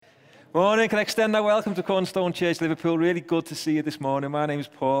Morning, can I extend that welcome to Cornerstone Church Liverpool? Really good to see you this morning. My name is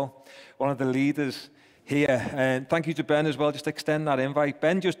Paul, one of the leaders here. And thank you to Ben as well, just extend that invite.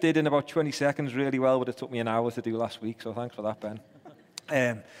 Ben just did in about 20 seconds really well, but it took me an hour to do last week, so thanks for that,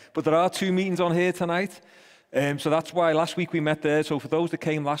 Ben. But there are two meetings on here tonight. So that's why last week we met there. So for those that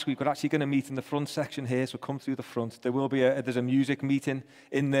came last week, we're actually going to meet in the front section here. So come through the front. There will be there's a music meeting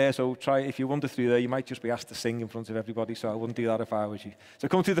in there. So try, if you wander through there, you might just be asked to sing in front of everybody. So I wouldn't do that if I was you. So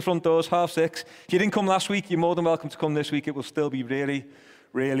come through the front doors, 6:30. If you didn't come last week, you're more than welcome to come this week. It will still be really,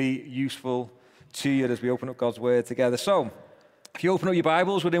 really useful to you as we open up God's Word together. So if you open up your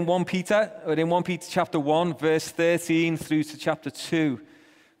Bibles, we're in 1 Peter chapter 1, verse 13 through to chapter 2,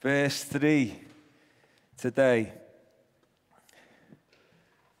 verse 3. Today.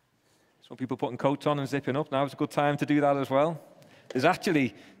 Some people putting coats on and zipping up. Now is a good time to do that as well. There's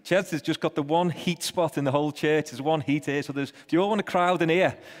actually, Cheds has just got the one heat spot in the whole church. There's one heat here. So if you all want to crowd in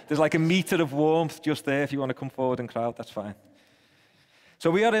here, there's like a meter of warmth just there. If you want to come forward and crowd, that's fine. So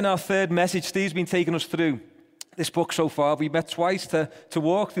we are in our third message. Steve's been taking us through this book so far. We met twice to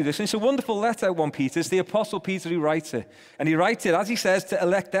walk through this. And it's a wonderful letter, 1 Peter. It's the Apostle Peter who writes it. And he writes it, as he says, to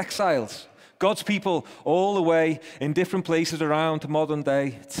elect exiles. God's people all the way in different places around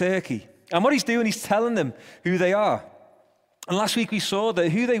modern-day Turkey. And what he's doing, he's telling them who they are. And last week we saw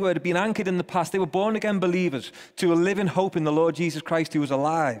that who they were had been anchored in the past. They were born-again believers to a living hope in the Lord Jesus Christ who was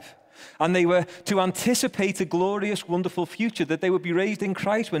alive. And they were to anticipate a glorious, wonderful future, that they would be raised in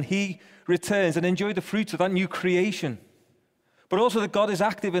Christ when he returns and enjoy the fruits of that new creation. But also that God is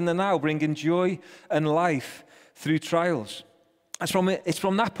active in the now, bringing joy and life through trials. It's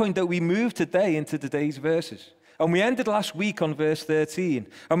from that point that we move today into today's verses. And we ended last week on verse 13.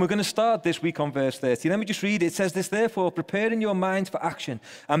 And we're going to start this week on verse 13. Let me just read it. It says this, therefore, preparing your minds for action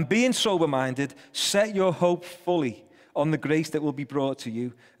and being sober-minded, set your hope fully on the grace that will be brought to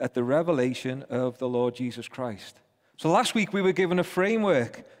you at the revelation of the Lord Jesus Christ. So last week we were given a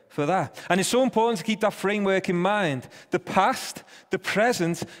framework for that. And it's so important to keep that framework in mind. The past, the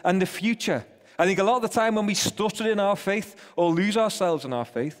present, and the future. I think a lot of the time when we stutter in our faith or lose ourselves in our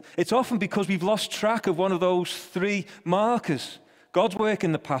faith, it's often because we've lost track of one of those three markers. God's work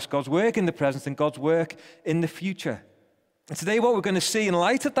in the past, God's work in the present, and God's work in the future. And today what we're going to see, in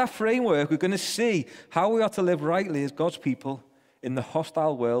light of that framework, we're going to see how we are to live rightly as God's people in the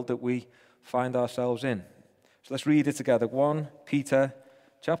hostile world that we find ourselves in. So let's read it together. 1 Peter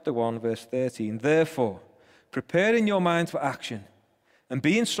chapter 1, verse 13. Therefore, preparing your minds for action, and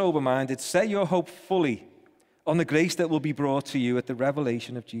being sober-minded, set your hope fully on the grace that will be brought to you at the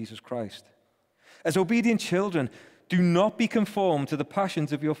revelation of Jesus Christ. As obedient children, do not be conformed to the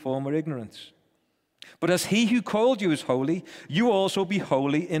passions of your former ignorance. But as he who called you is holy, you also be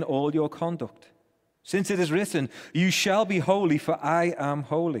holy in all your conduct. Since it is written, you shall be holy, for I am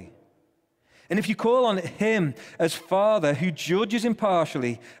holy. And if you call on him as Father, who judges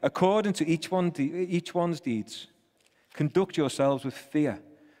impartially according to each one's deeds, conduct yourselves with fear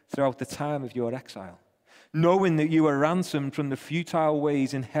throughout the time of your exile, knowing that you are ransomed from the futile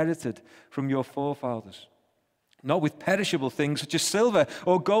ways inherited from your forefathers, not with perishable things such as silver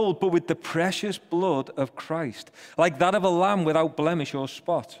or gold, but with the precious blood of Christ, like that of a lamb without blemish or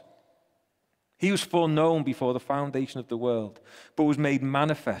spot. He was foreknown before the foundation of the world, but was made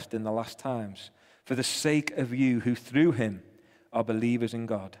manifest in the last times for the sake of you who through him are believers in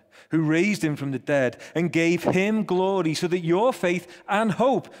God, who raised him from the dead and gave him glory, so that your faith and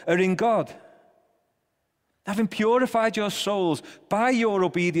hope are in God. Having purified your souls by your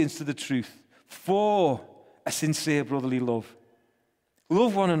obedience to the truth for a sincere brotherly love.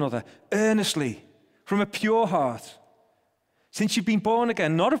 Love one another earnestly from a pure heart, since you've been born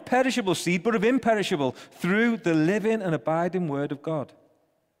again, not of perishable seed, but of imperishable, through the living and abiding word of God.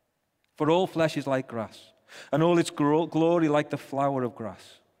 For all flesh is like grass, and all its glory like the flower of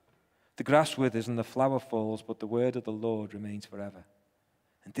grass. The grass withers and the flower falls, but the word of the Lord remains forever.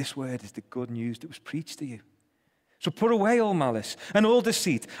 And this word is the good news that was preached to you. So put away all malice, and all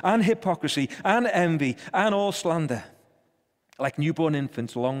deceit, and hypocrisy, and envy, and all slander. Like newborn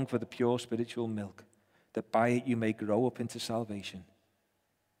infants, long for the pure spiritual milk, that by it you may grow up into salvation.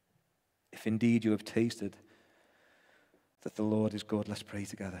 If indeed you have tasted that the Lord is good. Let's pray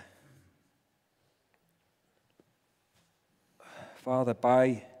together. Father,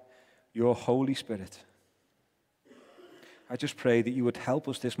 by your Holy Spirit, I just pray that you would help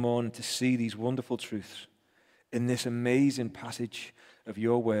us this morning to see these wonderful truths in this amazing passage of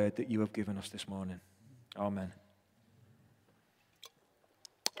your word that you have given us this morning. Amen.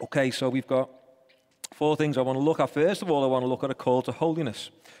 Okay, so we've got four things I want to look at. First of all, I want to look at a call to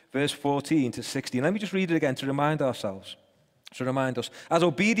holiness. Verse 14 to 16. Let me just read it again to remind ourselves. So remind us, as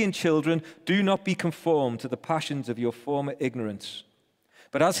obedient children, do not be conformed to the passions of your former ignorance.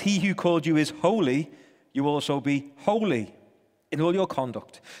 But as he who called you is holy, you also be holy in all your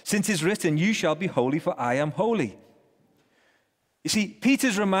conduct. Since it is written, you shall be holy, for I am holy. You see,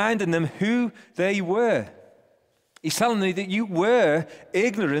 Peter's reminding them who they were. He's telling them that you were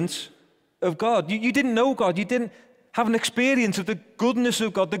ignorant of God. You didn't know God. You didn't have an experience of the goodness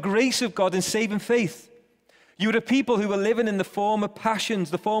of God, the grace of God in saving faith. You were a people who were living in the former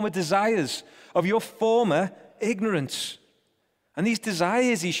passions, the former desires of your former ignorance. And these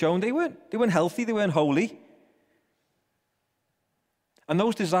desires he's shown, they weren't healthy, they weren't holy. And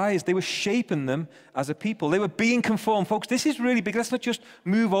those desires, they were shaping them as a people. They were being conformed. Folks, this is really big. Let's not just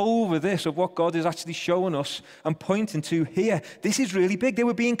move over this of what God is actually showing us and pointing to here. This is really big. They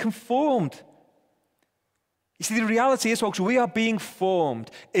were being conformed. You see, the reality is, folks, we are being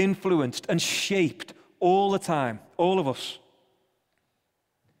formed, influenced, and shaped all the time, all of us.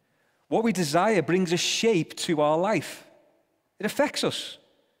 What we desire brings a shape to our life. It affects us.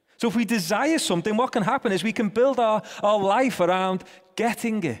 So if we desire something, what can happen is we can build our life around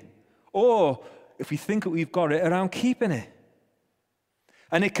getting it. Or if we think that we've got it, around keeping it.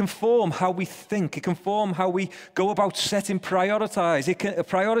 And it can form how we think. It can form how we go about setting priorities.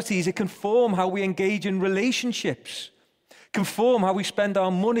 It can form how we engage in relationships. It can form how we spend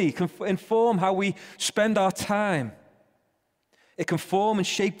our money. It can inform how we spend our time. It can form and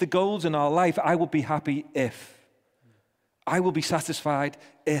shape the goals in our life. I will be happy if. I will be satisfied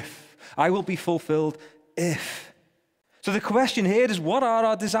if. I will be fulfilled if. So the question here is, what are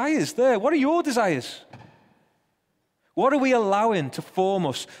our desires there? What are your desires? What are we allowing to form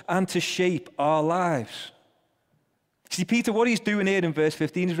us and to shape our lives? See, Peter, what he's doing here in verse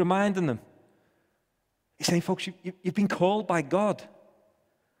 15 is reminding them. He's saying, folks, you've been called by God.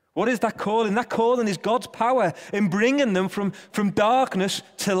 What is that calling? That calling is God's power in bringing them from darkness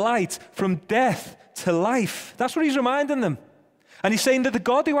to light, from death to life. That's what he's reminding them. And he's saying that the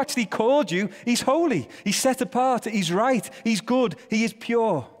God who actually called you, he's holy, he's set apart, he's right, he's good, he is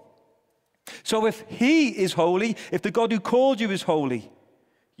pure. So if he is holy, if the God who called you is holy,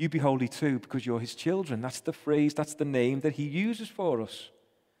 you be holy too, because you're his children. That's the phrase, that's the name that he uses for us.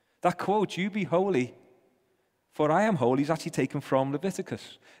 That quote, you be holy, for I am holy, is actually taken from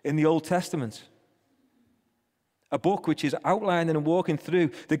Leviticus in the Old Testament. A book which is outlining and walking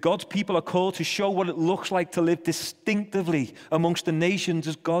through that God's people are called to show what it looks like to live distinctively amongst the nations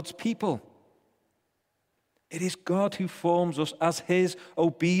as God's people. It is God who forms us as his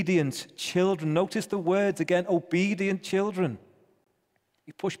obedient children. Notice the words again, obedient children.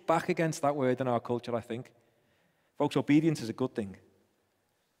 We push back against that word in our culture, I think. Folks, obedience is a good thing,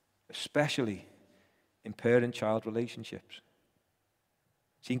 especially in parent-child relationships.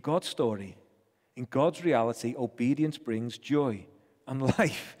 See, in God's story, in God's reality, obedience brings joy and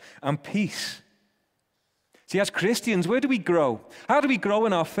life and peace. See, as Christians, where do we grow? How do we grow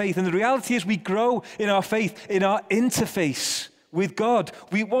in our faith? And the reality is we grow in our faith, in our interface with God.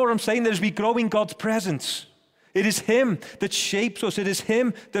 What I'm saying there is we grow in God's presence. It is him that shapes us. It is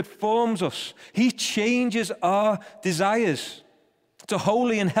him that forms us. He changes our desires to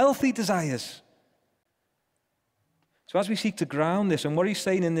holy and healthy desires. So as we seek to ground this and what he's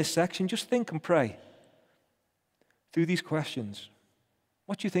saying in this section, just think and pray through these questions.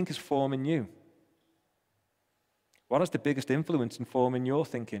 What do you think is forming you? What has the biggest influence in forming your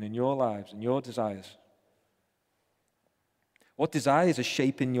thinking, in your lives, and your desires? What desires are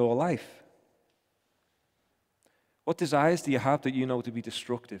shaping your life? What desires do you have that you know to be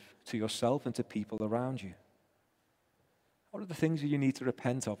destructive to yourself and to people around you? What are the things that you need to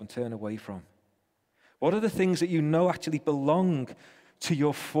repent of and turn away from? What are the things that you know actually belong to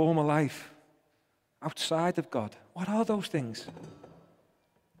your former life outside of God? What are those things?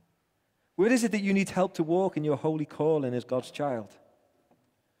 Where is it that you need help to walk in your holy calling as God's child?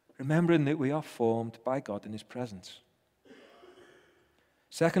 Remembering that we are formed by God in his presence.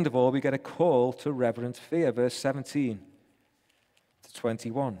 Second of all, we get a call to reverent fear, verse 17 to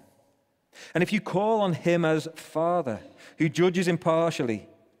 21. And if you call on him as Father, who judges impartially,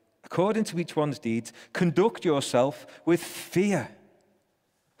 according to each one's deeds, conduct yourself with fear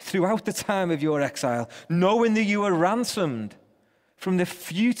throughout the time of your exile, knowing that you are ransomed from the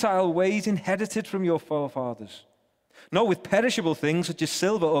futile ways inherited from your forefathers, not with perishable things such as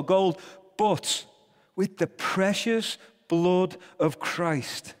silver or gold, but with the precious blood of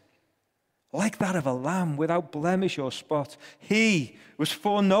Christ, like that of a lamb without blemish or spot. He was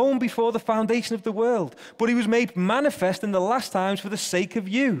foreknown before the foundation of the world, but he was made manifest in the last times for the sake of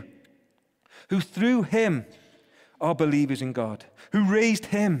you, who through him are believers in God, who raised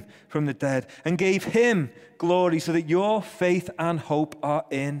him from the dead and gave him glory, so that your faith and hope are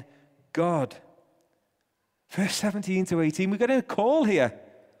in God. Verse 17 to 18, we're getting a call here,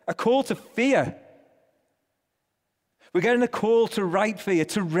 a call to fear. We're getting a call to right fear,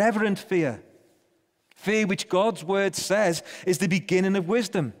 to reverent fear. Fear which God's word says is the beginning of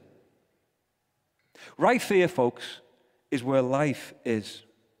wisdom. Right fear, folks, is where life is.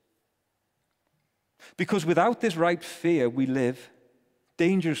 Because without this right fear, we live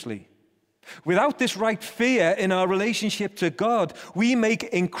dangerously. Without this right fear in our relationship to God, we make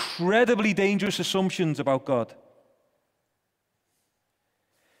incredibly dangerous assumptions about God.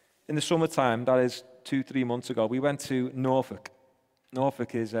 In the summertime, that is 2-3 months ago, we went to Norfolk.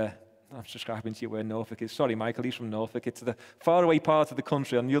 Norfolk is, I'm describing to you where Norfolk is. Sorry, Michael, he's from Norfolk. It's the faraway part of the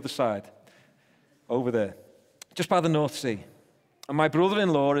country on the other side, over there, just by the North Sea. And my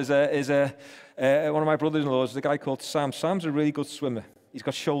brother-in-law one of my brothers-in-laws is a guy called Sam. Sam's a really good swimmer. He's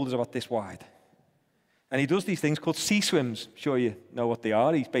got shoulders about this wide. And he does these things called sea swims. I'm sure you know what they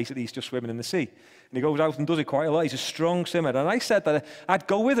are. He's just swimming in the sea. And he goes out and does it quite a lot. He's a strong swimmer. And I said that I'd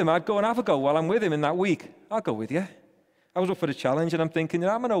go with him. I'd go and have a go while I'm with him in that week. I'll go with you. I was up for the challenge, and I'm thinking,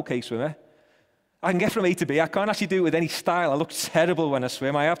 I'm an okay swimmer. I can get from A to B. I can't actually do it with any style. I look terrible when I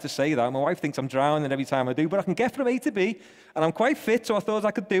swim. I have to say that. My wife thinks I'm drowning every time I do, but I can get from A to B, and I'm quite fit, so I thought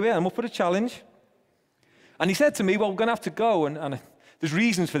I could do it. I'm up for the challenge. And he said to me, well, we're going to have to go, and there's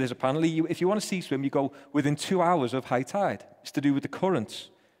reasons for this, apparently. If you want to sea swim, you go within 2 hours of high tide. It's to do with the currents.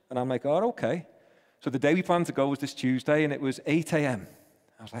 And I'm like, oh, okay. So the day we planned to go was this Tuesday, and it was 8 a.m.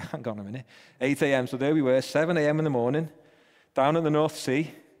 I was like, hang on a minute. 8 a.m. So there we were, 7 a.m. in the morning, down in the North Sea.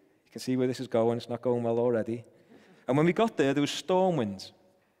 You can see where this is going. It's not going well already. And when we got there was storm winds.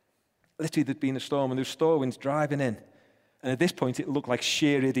 Literally, there'd been a storm, and there was storm winds driving in. And at this point, it looked like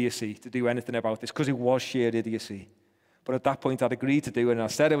sheer idiocy to do anything about this, because it was sheer idiocy. But at that point, I'd agreed to do it, and I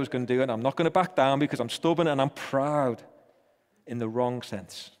said I was going to do it, and I'm not going to back down because I'm stubborn and I'm proud in the wrong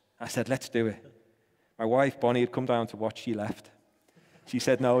sense. I said, let's do it. My wife, Bonnie, had come down to watch. She left. She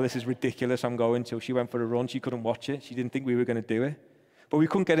said, no, this is ridiculous. I'm going to. She went for a run. She couldn't watch it. She didn't think we were going to do it. But we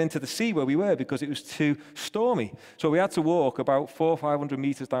couldn't get into the sea where we were because it was too stormy. So we had to walk about 400 or 500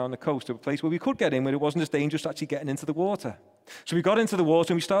 meters down the coast to a place where we could get in, where it wasn't as dangerous actually getting into the water. So we got into the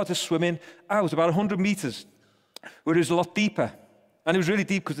water and we started swimming out about 100 meters, where it was a lot deeper. And it was really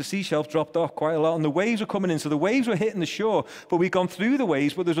deep because the seashells dropped off quite a lot, and the waves were coming in. So the waves were hitting the shore, but we'd gone through the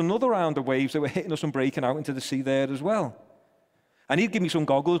waves, but there's another round of waves that were hitting us and breaking out into the sea there as well. And he'd give me some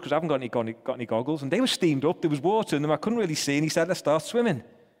goggles, because I haven't got any goggles, and they were steamed up. There was water in them. I couldn't really see, and he said, let's start swimming.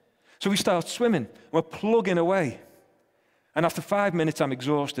 So we start swimming. We're plugging away. And after 5 minutes, I'm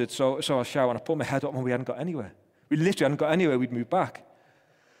exhausted, so I shower, and I put my head up, and we hadn't got anywhere. We literally hadn't got anywhere. We'd moved back.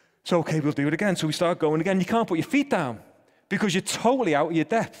 So, okay, we'll do it again. So we start going again. You can't put your feet down because you're totally out of your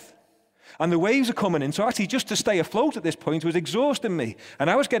depth. And the waves are coming in. So actually, just to stay afloat at this point was exhausting me. And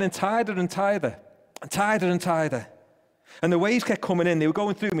I was getting tighter and tighter, and tighter and tighter. And the waves kept coming in. They were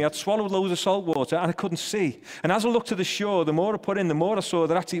going through me. I'd swallowed loads of salt water, and I couldn't see. And as I looked to the shore, the more I put in, the more I saw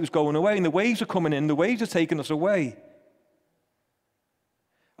that actually it was going away. And the waves were coming in. The waves were taking us away.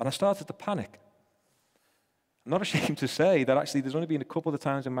 And I started to panic. I'm not ashamed to say that actually there's only been a couple of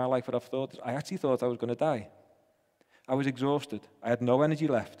times in my life where I actually thought I was going to die. I was exhausted. I had no energy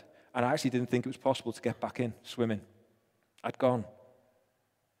left. And I actually didn't think it was possible to get back in swimming. I'd gone.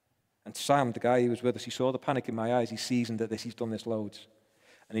 And Sam, the guy who was with us, he saw the panic in my eyes. He's seasoned at this. He's done this loads.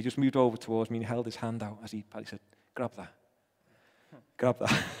 And he just moved over towards me and he held his hand out as he said, grab that. Grab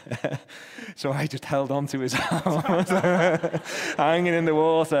that. So I just held on to his arm, hanging in the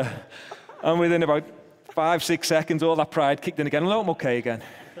water. And within about 5-6 seconds, all that pride kicked in again. I'm okay again.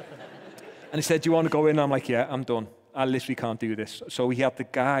 And he said, do you want to go in? And I'm like, yeah, I'm done. I literally can't do this. So he had to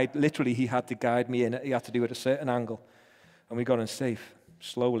guide me in. He had to do it at a certain angle. And we got in safe,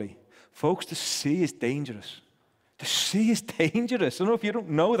 slowly. Folks, the sea is dangerous. The sea is dangerous. I don't know if you don't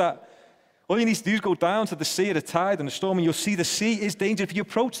know that. All you need to do is go down to the sea at a tide and a storm, and you'll see the sea is dangerous. If you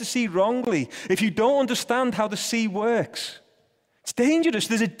approach the sea wrongly, if you don't understand how the sea works, it's dangerous.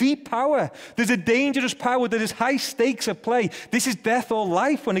 There's a deep power. There's a dangerous power. There's high stakes at play. This is death or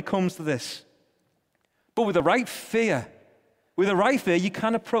life when it comes to this. But with the right fear, you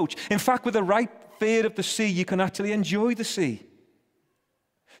can approach. In fact, with the right fear of the sea, you can actually enjoy the sea.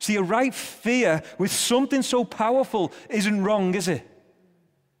 See, a right fear with something so powerful isn't wrong, is it?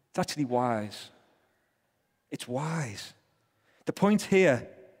 It's actually wise. It's wise. The point here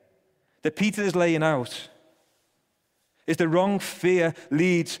that Peter is laying out is the wrong fear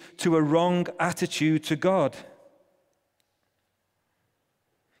leads to a wrong attitude to God.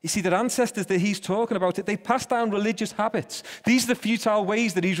 You see, their ancestors that he's talking about, they passed down religious habits. These are the futile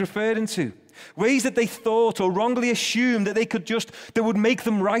ways that he's referring to. Ways that they thought or wrongly assumed that would make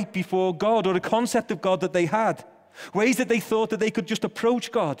them right before God, or a concept of God that they had. Ways that they thought that they could just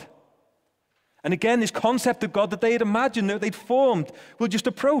approach God. And again, this concept of God that they had imagined, that they'd formed, will just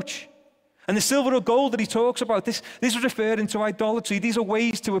approach. And the silver or gold that he talks about, this is referring to idolatry. These are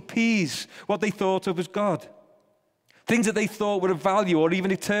ways to appease what they thought of as God. Things that they thought were of value or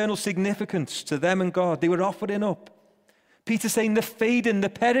even eternal significance to them and God, they were offering up. Peter's saying they're fading, they're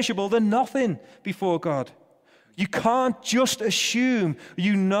perishable, they're nothing before God. You can't just assume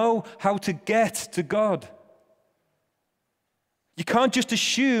you know how to get to God. You can't just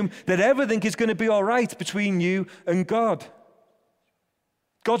assume that everything is going to be all right between you and God.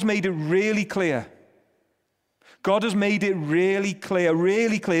 God's made it really clear. God has made it really clear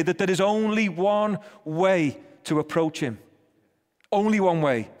that there is only one way to approach him. Only one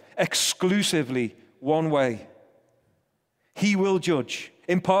way. Exclusively one way. He will judge.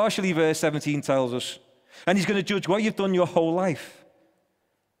 Impartially, verse 17 tells us. And he's going to judge what you've done your whole life.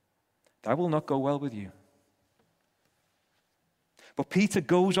 That will not go well with you. But Peter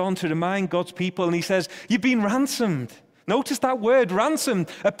goes on to remind God's people, and he says, you've been ransomed. Notice that word, ransomed.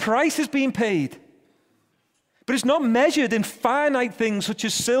 A price has been paid. But it's not measured in finite things such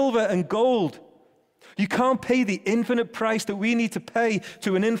as silver and gold. You can't pay the infinite price that we need to pay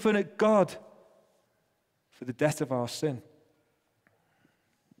to an infinite God for the debt of our sin.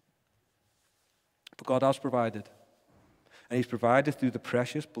 But God has provided. And he's provided through the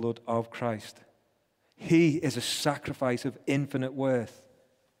precious blood of Christ. He is a sacrifice of infinite worth.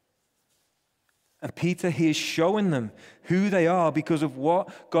 And Peter, he is showing them who they are because of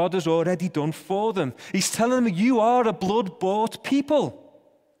what God has already done for them. He's telling them, you are a blood-bought people.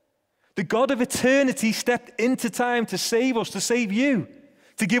 The God of eternity stepped into time to save us, to save you,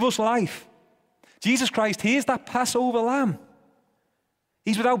 to give us life. Jesus Christ, he is that Passover lamb.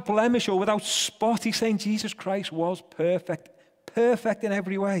 He's without blemish or without spot. He's saying Jesus Christ was perfect, perfect in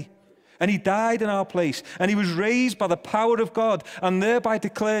every way. And he died in our place, and he was raised by the power of God, and thereby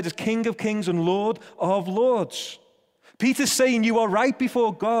declared as King of Kings and Lord of Lords. Peter's saying you are right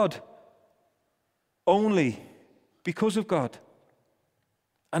before God only because of God,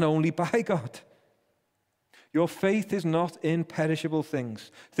 and only by God. Your faith is not in perishable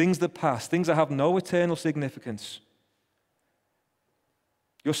things, things that pass, things that have no eternal significance.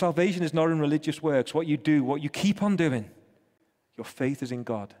 Your salvation is not in religious works, what you do, what you keep on doing. Your faith is in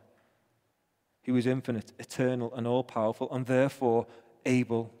God, who is infinite, eternal, and all-powerful, and therefore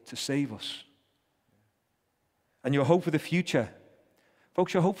able to save us. And your hope for the future,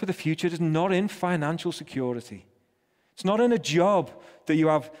 folks, your hope for the future is not in financial security. It's not in a job that you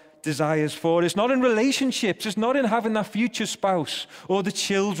have desires for. It's not in relationships. It's not in having that future spouse or the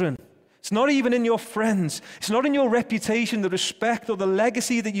children. It's not even in your friends. It's not in your reputation, the respect, or the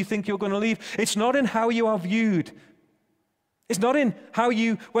legacy that you think you're going to leave. It's not in how you are viewed. It's not in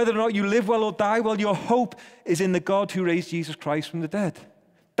whether or not you live well or die well. Your hope is in the God who raised Jesus Christ from the dead.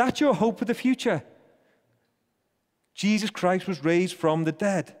 That's your hope for the future. Jesus Christ was raised from the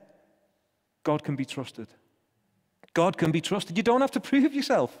dead. God can be trusted. God can be trusted. You don't have to prove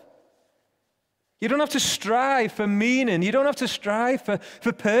yourself. You don't have to strive for meaning. You don't have to strive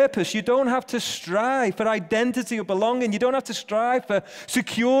for purpose. You don't have to strive for identity or belonging. You don't have to strive for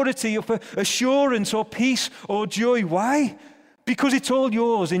security or for assurance or peace or joy. Why? Because it's all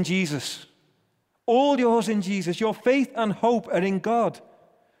yours in Jesus. All yours in Jesus. Your faith and hope are in God,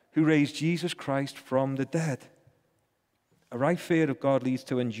 who raised Jesus Christ from the dead. A right fear of God leads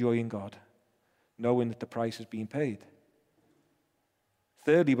to enjoying God, knowing that the price has been paid.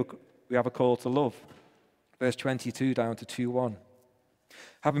 Thirdly, we have a call to love. Verse 22 down to 2:1.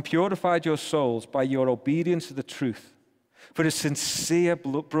 Having purified your souls by your obedience to the truth, for a sincere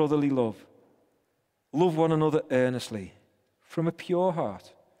brotherly love, love one another earnestly, from a pure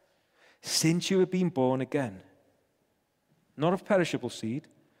heart, since you have been born again, not of perishable seed,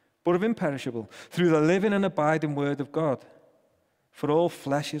 but of imperishable, through the living and abiding word of God. For all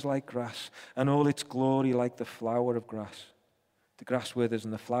flesh is like grass, and all its glory like the flower of grass. The grass withers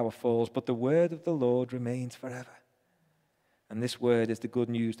and the flower falls, but the word of the Lord remains forever. And this word is the good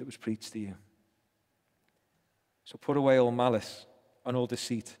news that was preached to you. So put away all malice and all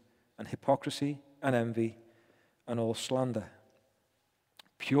deceit and hypocrisy and envy and all slander.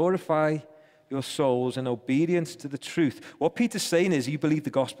 Purify your souls in obedience to the truth. What Peter's saying is you believe the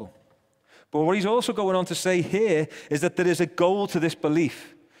gospel. But what he's also going on to say here is that there is a goal to this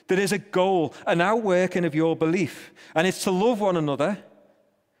belief. There is a goal, an outworking of your belief. And it's to love one another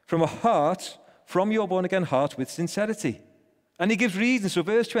from a heart, from your born-again heart with sincerity. And he gives reasons. So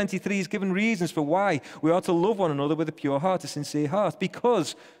verse 23 is given reasons for why we are to love one another with a pure heart, a sincere heart,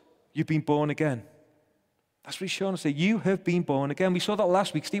 because you've been born again. That's what he's showing us. You have been born again. We saw that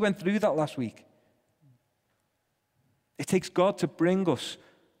last week. Steve went through that last week. It takes God to bring us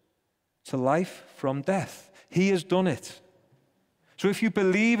to life from death. He has done it. So if you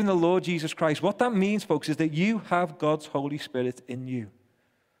believe in the Lord Jesus Christ, what that means, folks, is that you have God's Holy Spirit in you.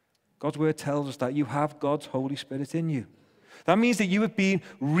 God's word tells us that you have God's Holy Spirit in you. That means that you have been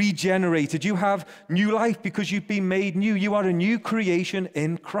regenerated. You have new life because you've been made new. You are a new creation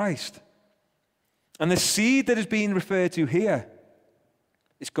in Christ. And the seed that is being referred to here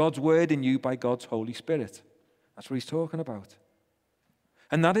is God's word in you by God's Holy Spirit. That's what he's talking about.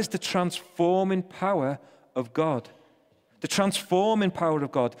 And that is the transforming power of God. The transforming power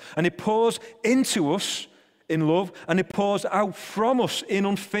of God. And it pours into us in love, and it pours out from us in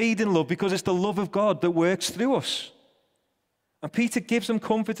unfading love, because it's the love of God that works through us. And Peter gives them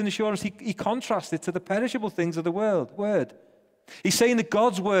comfort and assurance. He contrasts it to the perishable things of the word. He's saying that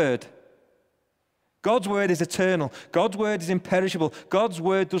God's word is eternal. God's word is imperishable. God's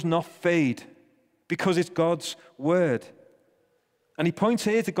word does not fade because it's God's word. And he points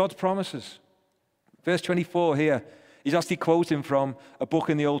here to God's promises. Verse 24 here, he's actually quoting from a book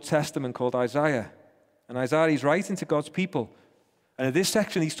in the Old Testament called Isaiah. And Isaiah is writing to God's people. And in this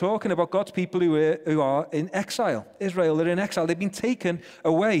section, he's talking about God's people who are in exile. Israel, they're in exile. They've been taken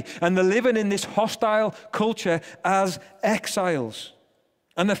away. And they're living in this hostile culture as exiles.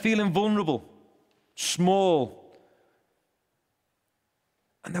 And they're feeling vulnerable, small.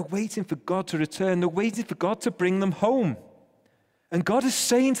 And they're waiting for God to return. They're waiting for God to bring them home. And God is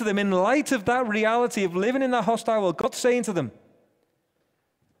saying to them, in light of that reality of living in that hostile world, God's saying to them,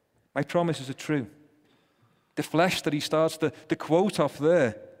 my promises are true. The flesh that he starts to quote off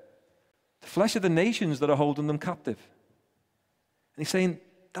there, the flesh of the nations that are holding them captive. And he's saying,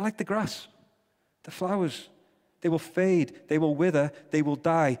 they're like the grass, the flowers. They will fade, they will wither, they will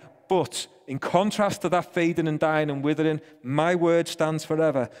die. But in contrast to that fading and dying and withering, my word stands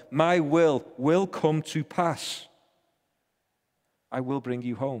forever. My will come to pass. I will bring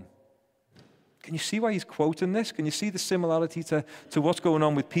you home. Can you see why he's quoting this? Can you see the similarity to what's going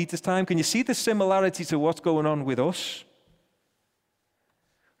on with Peter's time? Can you see the similarity to what's going on with us?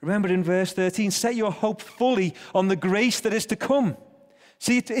 Remember in verse 13, set your hope fully on the grace that is to come.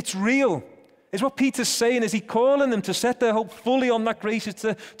 See, it's real. It's what Peter's saying. Is he calling them to set their hope fully on that grace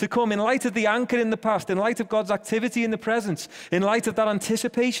to come, in light of the anchor in the past, in light of God's activity in the present, in light of that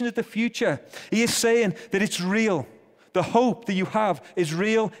anticipation of the future. He is saying that it's real. The hope that you have is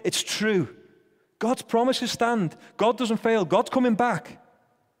real. It's true. God's promises stand. God doesn't fail. God's coming back.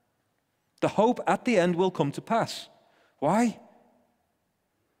 The hope at the end will come to pass. Why?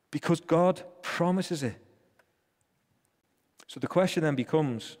 Because God promises it. So the question then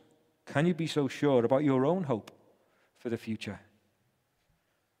becomes, can you be so sure about your own hope for the future?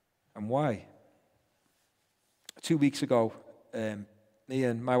 And why? 2 weeks ago, me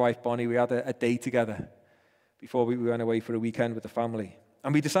and my wife Bonnie, we had a day together before we went away for a weekend with the family.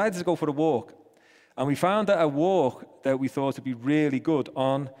 And we decided to go for a walk. And we found out a walk that we thought would be really good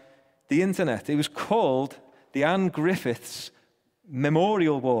on the internet. It was called the Anne Griffiths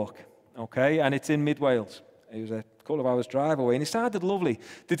Memorial Walk, okay? And it's in mid-Wales. It was a couple of hours drive away, and it sounded lovely.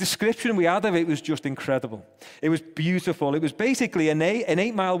 The description we had of it was just incredible. It was beautiful. It was basically an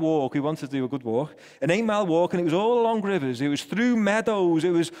 8-mile walk. We wanted to do a good walk. An 8-mile walk, and it was all along rivers. It was through meadows.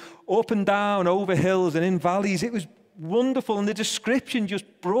 It was up and down, over hills and in valleys. It was wonderful, and the description just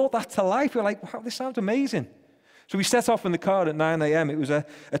brought that to life. We were like, wow, this sounds amazing. So we set off in the car at 9 a.m. It was a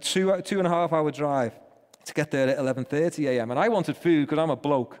 2.5-hour drive to get there at 11:30 a.m. And I wanted food because I'm a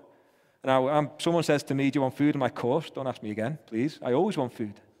bloke. Now, someone says to me, do you want food in my course? Don't ask me again, please. I always want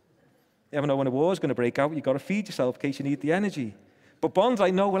food. You never know when a war's going to break out. You've got to feed yourself in case you need the energy. But Bond's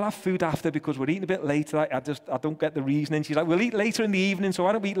like, no, we'll have food after because we're eating a bit later. I don't get the reasoning. She's like, we'll eat later in the evening, so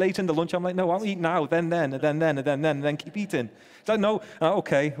why don't we eat later in the lunch? I'm like, no, I'll eat now, then, and then keep eating. She's like, no,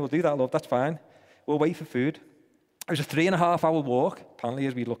 okay, we'll do that, love, that's fine. We'll wait for food. It was a 3.5-hour walk, apparently,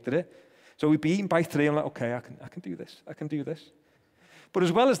 as we looked at it. So we'd be eating by 3. I'm like, okay, I can do this. I can do this. But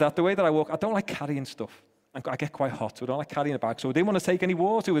as well as that, the way that I walk, I don't like carrying stuff. I get quite hot, so I don't like carrying a bag. So I didn't want to take any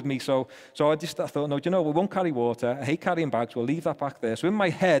water with me. So I thought, no, do you know, we won't carry water. I hate carrying bags. We'll leave that back there. So in my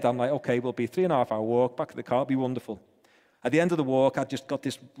head, I'm like, okay, we'll be a 3.5-hour walk. Back to the car, it'll be wonderful. At the end of the walk, I just got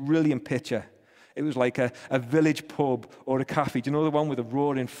this brilliant picture. It was like a village pub or a cafe. Do you know the one with a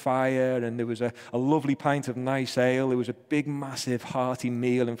roaring fire? And there was a lovely pint of nice ale. There was a big, massive, hearty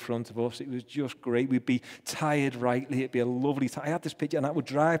meal in front of us. It was just great. We'd be tired rightly. It'd be a lovely time. I had this picture, and that would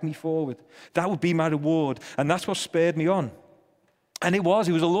drive me forward. That would be my reward. And that's what spurred me on. And it was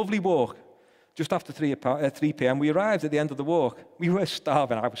a lovely walk. Just after 3 p.m., we arrived at the end of the walk. We were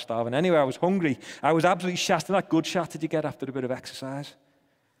starving. I was starving. Anyway, I was hungry. I was absolutely shattered. That good shattered you get after a bit of exercise.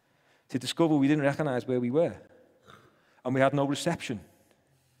 To discover we didn't recognize where we were. And we had no reception.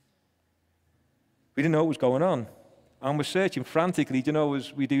 We didn't know what was going on. And we're searching frantically,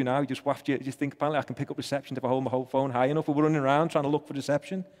 as we do now. You just think, apparently I can pick up reception if I hold my whole phone high enough. We're running around trying to look for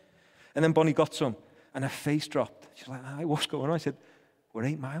reception. And then Bonnie got some. And her face dropped. She's like, "Hi, what's going on?" I said, "We're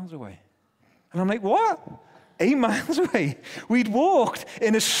 8 miles away." And I'm like, "What? 8 miles away?" We'd walked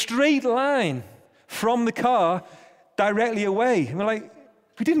in a straight line from the car directly away. And we're like,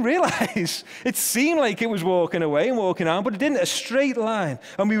 we didn't realize. It seemed like it was walking away and walking on, but it didn't. A straight line.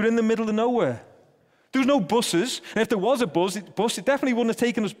 And we were in the middle of nowhere. There was no buses. And if there was a bus, it definitely wouldn't have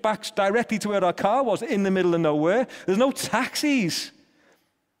taken us back directly to where our car was, in the middle of nowhere. There's no taxis.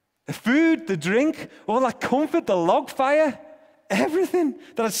 The food, the drink, all that comfort, the log fire, everything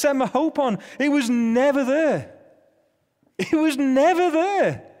that I'd set my hope on, it was never there. It was never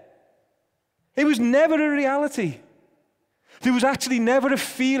there. It was never a reality. There was actually never a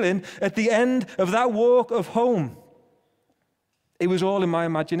feeling at the end of that walk of home. It was all in my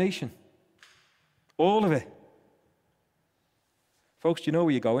imagination. All of it. Folks, do you know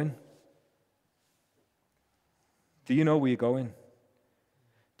where you're going? Do you know where you're going?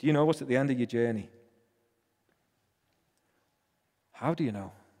 Do you know what's at the end of your journey? How do you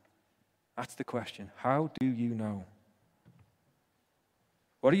know? That's the question. How do you know?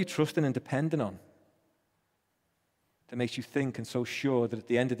 What are you trusting and depending on that makes you think and so sure that at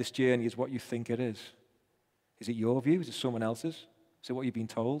the end of this journey is what you think it is? Is it your view? Is it someone else's? Is it what you've been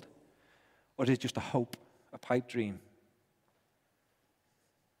told? Or is it just a hope, a pipe dream?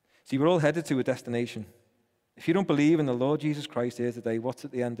 See, we're all headed to a destination. If you don't believe in the Lord Jesus Christ here today, what's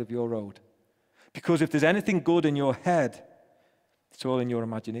at the end of your road? Because if there's anything good in your head, it's all in your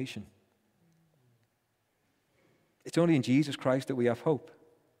imagination. It's only in Jesus Christ that we have hope.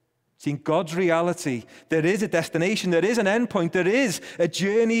 See, in God's reality, there is a destination, there is an end point, there is a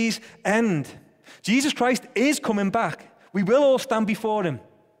journey's end. Jesus Christ is coming back. We will all stand before him.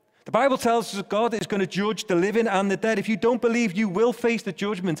 The Bible tells us that God is going to judge the living and the dead. If you don't believe, you will face the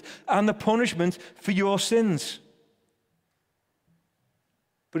judgment and the punishment for your sins.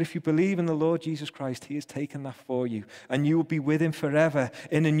 But if you believe in the Lord Jesus Christ, he has taken that for you, and you will be with him forever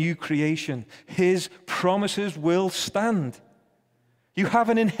in a new creation. His promises will stand. You have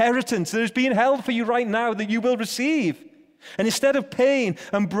an inheritance that is being held for you right now that you will receive. And instead of pain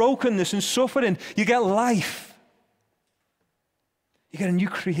and brokenness and suffering, you get life. You get a new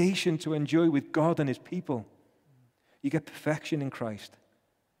creation to enjoy with God and his people. You get perfection in Christ.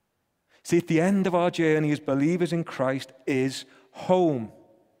 See, at the end of our journey as believers in Christ is home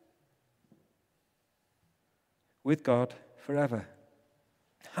with God forever.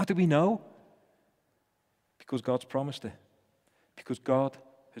 How do we know? Because God's promised it. Because God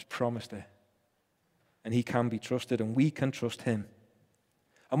has promised it. And he can be trusted, and we can trust him.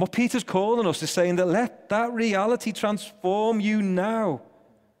 And what Peter's calling us is saying that let that reality transform you now.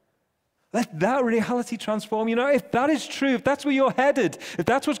 Let that reality transform you now. If that is true, if that's where you're headed, if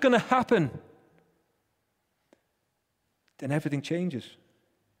that's what's going to happen, then everything changes.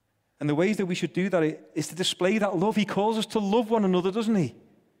 And the ways that we should do that is to display that love. He calls us to love one another, doesn't he?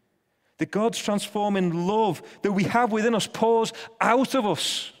 That God's transforming love that we have within us pours out of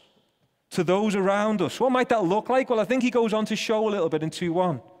us to those around us. What might that look like? Well, I think he goes on to show a little bit in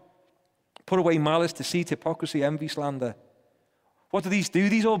 2:1. Put away malice, deceit, hypocrisy, envy, slander. What do these do?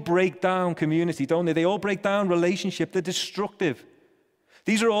 These all break down community, don't they? They all break down relationship. They're destructive.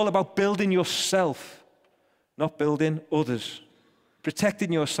 These are all about building yourself, not building others.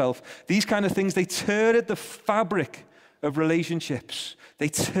 Protecting yourself. These kind of things, they tear at the fabric of relationships. They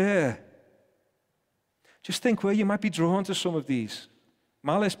tear. Just think where you might be drawn to some of these.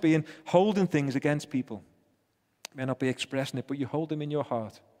 Malice being holding things against people. You may not be expressing it, but you hold them in your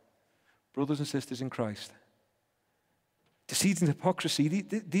heart. Brothers and sisters in Christ. Deceit and hypocrisy,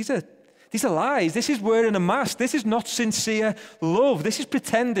 these are lies. This is wearing a mask. This is not sincere love. This is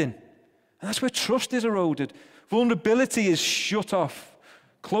pretending. And that's where trust is eroded. Vulnerability is shut off.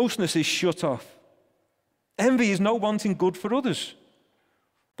 Closeness is shut off. Envy is not wanting good for others.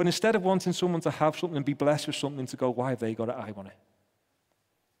 But instead of wanting someone to have something and be blessed with something, to go, why have they got it? I want it.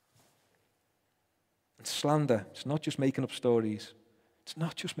 And slander, it's not just making up stories. It's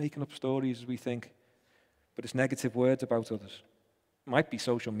not just making up stories as we think, but it's negative words about others. It might be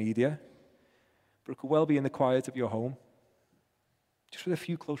social media, but it could well be in the quiet of your home, just with a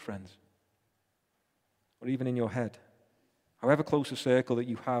few close friends, or even in your head. However close a circle that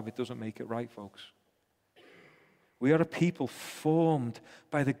you have, it doesn't make it right, folks. We are a people formed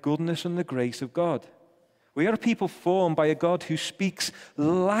by the goodness and the grace of God. We are a people formed by a God who speaks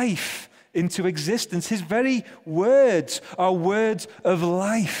life into existence. His very words are words of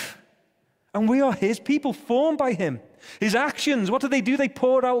life. And we are his people, formed by him. His actions, what do? They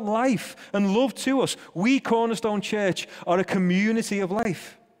pour out life and love to us. We, Cornerstone Church, are a community of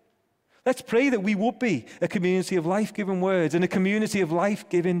life. Let's pray that we would be a community of life-giving words and a community of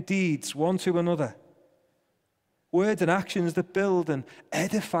life-giving deeds, one to another. Words and actions that build and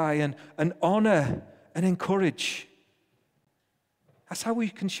edify and honor and encourage. That's how we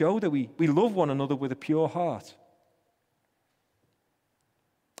can show that we love one another with a pure heart.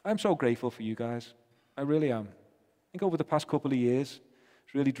 I'm so grateful for you guys. I really am. I think over the past couple of years,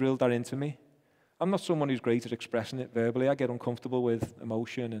 it's really drilled that into me. I'm not someone who's great at expressing it verbally. I get uncomfortable with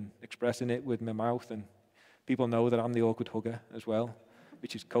emotion and expressing it with my mouth, and people know that I'm the awkward hugger as well,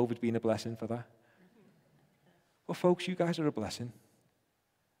 which is COVID's been a blessing for that. Well, folks, you guys are a blessing.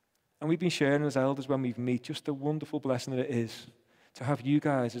 And we've been sharing as elders when we meet just the wonderful blessing that it is to have you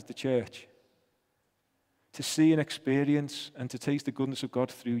guys as the church, to see and experience and to taste the goodness of God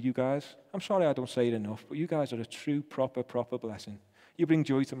through you guys. I'm sorry I don't say it enough, but you guys are a true, proper blessing. You bring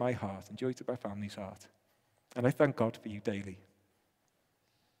joy to my heart and joy to my family's heart. And I thank God for you daily.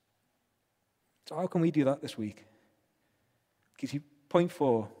 So how can we do that this week? Because point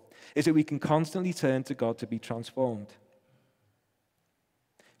 4 is that we can constantly turn to God to be transformed.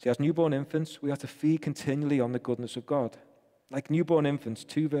 See, as newborn infants, we have to feed continually on the goodness of God. Like newborn infants,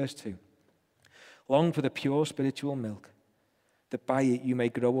 2 verse 2. Long for the pure spiritual milk, that by it you may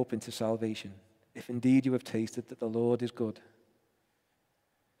grow up into salvation, if indeed you have tasted that the Lord is good.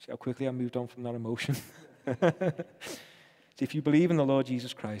 See how quickly I moved on from that emotion? See, if you believe in the Lord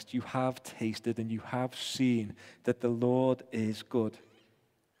Jesus Christ, you have tasted and you have seen that the Lord is good.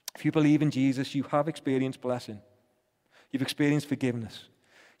 If you believe in Jesus, you have experienced blessing. You've experienced forgiveness.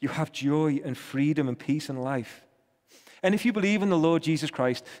 You have joy and freedom and peace and life. And if you believe in the Lord Jesus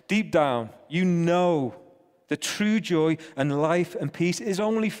Christ, deep down, you know that true joy and life and peace is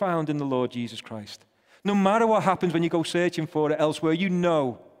only found in the Lord Jesus Christ. No matter what happens when you go searching for it elsewhere, you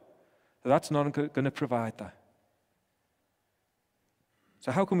know that that's not going to provide that.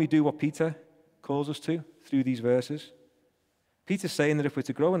 So how can we do what Peter calls us to through these verses? Peter's saying that if we're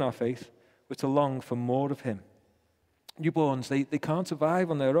to grow in our faith, we're to long for more of him. Newborns, they can't survive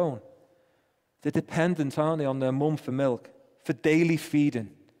on their own. They're dependent, aren't they, on their mum for milk, for daily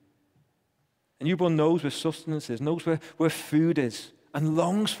feeding. A newborn knows where sustenance is, knows where food is, and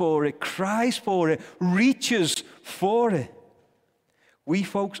longs for it, cries for it, reaches for it. We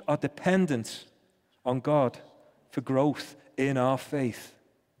folks are dependent on God for growth in our faith.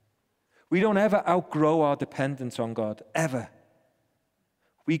 We don't ever outgrow our dependence on God, ever.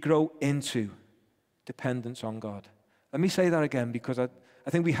 We grow into dependence on God. Let me say that again, because I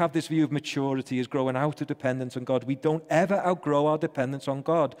think we have this view of maturity as growing out of dependence on God. We don't ever outgrow our dependence on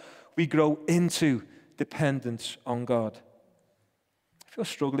God. We grow into dependence on God. If you're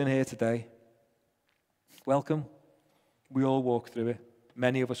struggling here today, welcome. We all walk through it.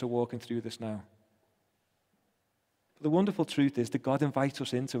 Many of us are walking through this now. But the wonderful truth is that God invites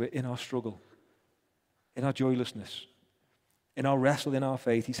us into it in our struggle, in our joylessness, in our wrestle, in our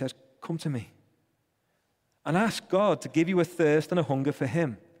faith. He says, come to me. And ask God to give you a thirst and a hunger for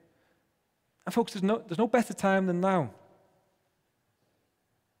him. And folks, there's no better time than now.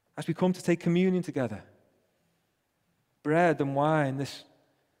 As we come to take communion together. Bread and wine, this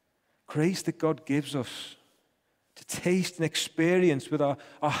grace that God gives us to taste and experience with our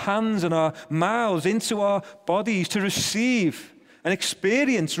hands and our mouths into our bodies, to receive and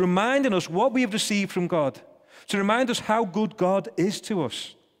experience, reminding us what we have received from God, to remind us how good God is to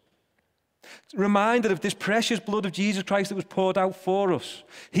us. Reminded of this precious blood of Jesus Christ that was poured out for us.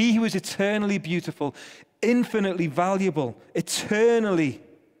 He who is eternally beautiful, infinitely valuable, eternally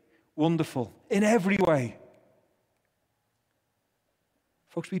wonderful in every way.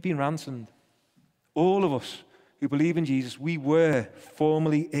 Folks, we've been ransomed. All of us who believe in Jesus, we were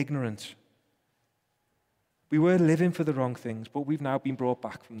formerly ignorant. We were living for the wrong things, but we've now been brought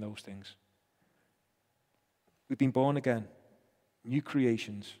back from those things. We've been born again, new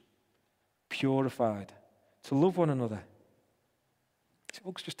creations, purified, to love one another. So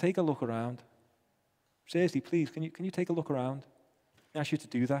folks, just take a look around. Seriously, please, can you take a look around? I ask you to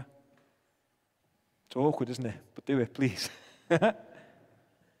do that. It's awkward, isn't it? But do it, please.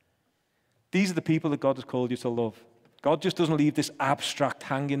 These are the people that God has called you to love. God just doesn't leave this abstract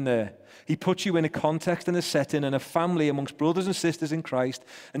hanging there. He puts you in a context and a setting and a family amongst brothers and sisters in Christ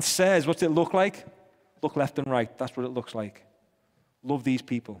and says, what's it look like? Look left and right. That's what it looks like. Love these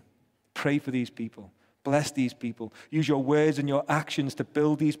people. Pray for these people. Bless these people. Use your words and your actions to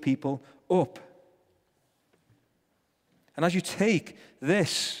build these people up. And as you take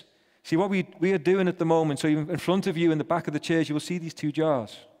this, see what we are doing at the moment. So in front of you in the back of the church, you will see these 2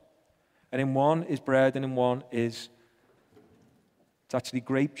 jars. And in one is bread and in one it's actually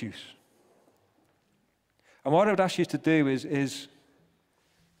grape juice. And what I would ask you to do is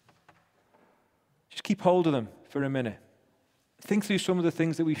just keep hold of them for a minute. Think through some of the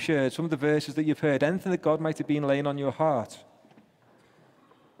things that we've shared, some of the verses that you've heard, anything that God might have been laying on your heart.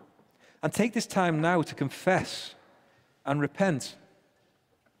 And take this time now to confess and repent.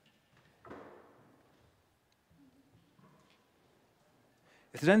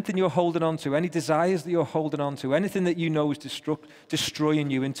 If there's anything you're holding on to, any desires that you're holding on to, anything that you know is destroying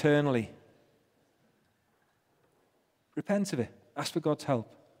you internally, repent of it. Ask for God's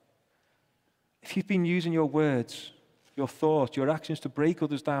help. If you've been using your words, your thoughts, your actions to break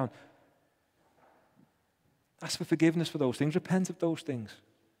others down, ask for forgiveness for those things. Repent of those things.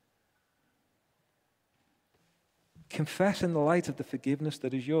 Confess in the light of the forgiveness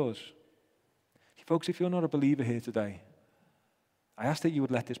that is yours. Folks, if you're not a believer here today, I ask that you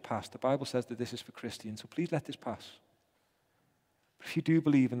would let this pass. The Bible says that this is for Christians, so please let this pass. But if you do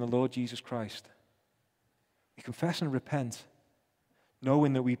believe in the Lord Jesus Christ, we confess and repent,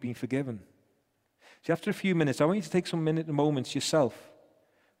 knowing that we've been forgiven. See, after a few minutes, I want you to take some moments yourself,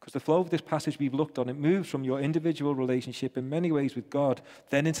 because the flow of this passage we've looked on, it moves from your individual relationship in many ways with God,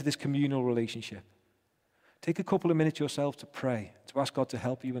 then into this communal relationship. Take a couple of minutes yourself to pray, to ask God to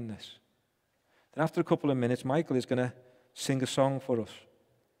help you in this. Then after a couple of minutes, Michael is going to sing a song for us.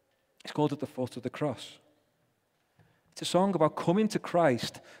 It's called At the Foot of the Cross. It's a song about coming to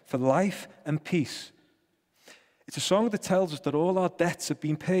Christ for life and peace. It's a song that tells us that all our debts have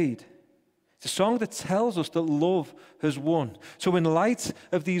been paid. It's a song that tells us that love has won. So in light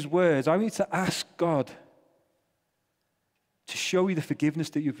of these words, I need to ask God to show you the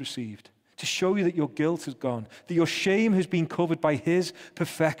forgiveness that you've received, to show you that your guilt has gone, that your shame has been covered by his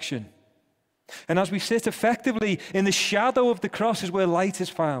perfection. And as we sit effectively in the shadow of the cross is where light is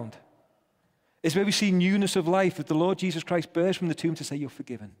found. It's where we see newness of life, that the Lord Jesus Christ burst from the tomb to say, you're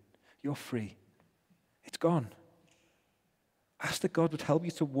forgiven, you're free, it's gone. Ask that God would help you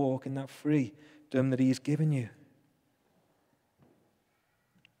to walk in that freedom that he has given you.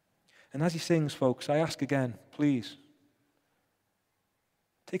 And as he sings, folks, I ask again, please,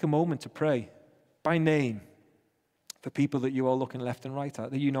 take a moment to pray by name for people that you are looking left and right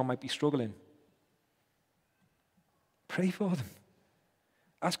at, that you know might be struggling. Pray for them.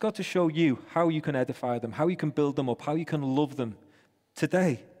 Ask God to show you how you can edify them, how you can build them up, how you can love them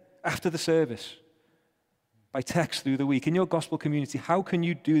today, after the service. By text through the week, in your gospel community, how can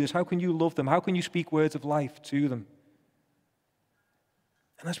you do this? How can you love them? How can you speak words of life to them?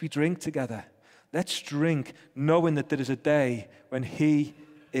 And as we drink together, let's drink knowing that there is a day when he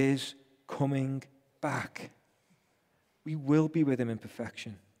is coming back. We will be with him in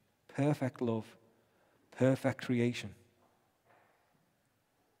perfection, perfect love, perfect creation.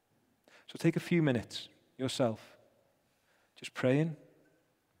 So take a few minutes yourself, just praying,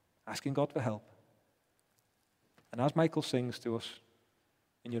 asking God for help. And as Michael sings to us,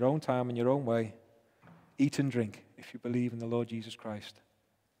 in your own time, in your own way, eat and drink if you believe in the Lord Jesus Christ.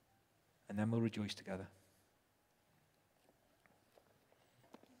 And then we'll rejoice together.